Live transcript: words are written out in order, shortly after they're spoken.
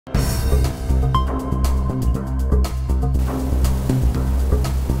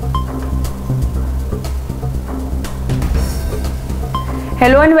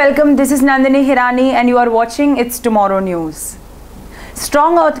Hello and welcome. This is Nandini Hirani and you are watching It's Tomorrow News.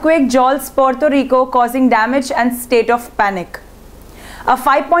 Strong earthquake jolts Puerto Rico, causing damage and state of panic. A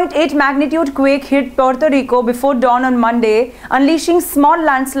 5.8 magnitude quake hit Puerto Rico before dawn on Monday, unleashing small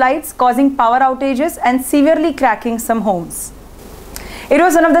landslides, causing power outages and severely cracking some homes. It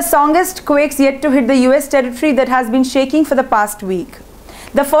was one of the strongest quakes yet to hit the US territory that has been shaking for the past week.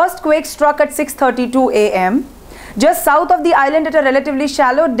 The first quake struck at 6:32 a.m. just south of the island at a relatively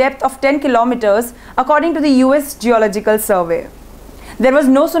shallow depth of 10 kilometers, according to the US Geological Survey. There was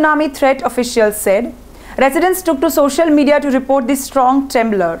no tsunami threat, officials said. Residents took to social media to report the strong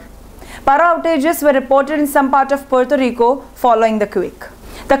trembler. Power outages were reported in some part of Puerto Rico following the quake.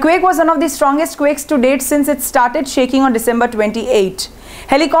 The quake was one of the strongest quakes to date since it started shaking on December 28.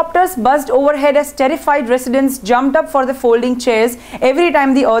 Helicopters buzzed overhead as terrified residents jumped up for the folding chairs every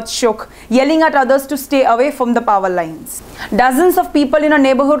time the earth shook, yelling at others to stay away from the power lines. Dozens of people in a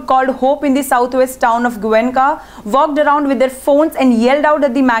neighborhood called Hope in the southwest town of Cuenca walked around with their phones and yelled out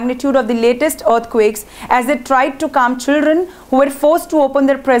at the magnitude of the latest earthquakes as they tried to calm children who were forced to open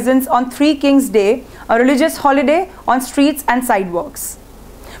their presents on Three Kings Day, a religious holiday, on streets and sidewalks.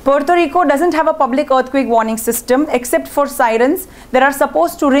 Puerto Rico doesn't have a public earthquake warning system except for sirens that are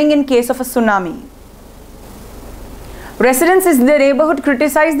supposed to ring in case of a tsunami. Residents in the neighborhood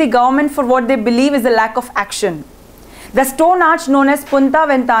criticize the government for what they believe is a lack of action. The stone arch known as Punta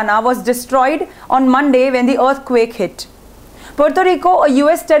Ventana was destroyed on Monday when the earthquake hit. Puerto Rico, a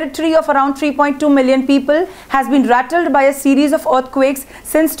US territory of around 3.2 million people, has been rattled by a series of earthquakes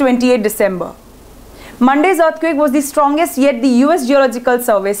since 28 December. Monday's earthquake was the strongest yet, the US Geological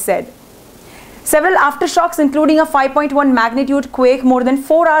Survey said. Several aftershocks, including a 5.1 magnitude quake more than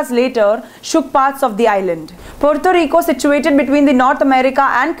 4 hours later, shook parts of the island. Puerto Rico, situated between the North America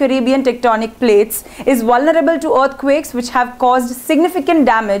and Caribbean tectonic plates, is vulnerable to earthquakes which have caused significant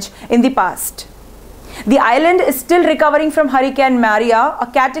damage in the past. The island is still recovering from Hurricane Maria, a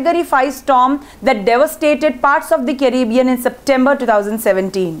Category 5 storm that devastated parts of the Caribbean in September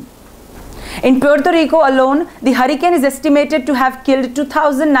 2017. In Puerto Rico alone, the hurricane is estimated to have killed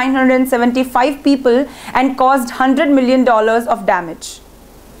 2,975 people and caused $100 million of damage.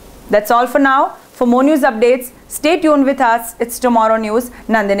 That's all for now. For more news updates, stay tuned with us. It's Tomorrow News,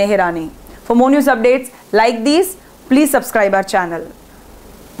 Nandini Hirani. For more news updates like these, please subscribe our channel.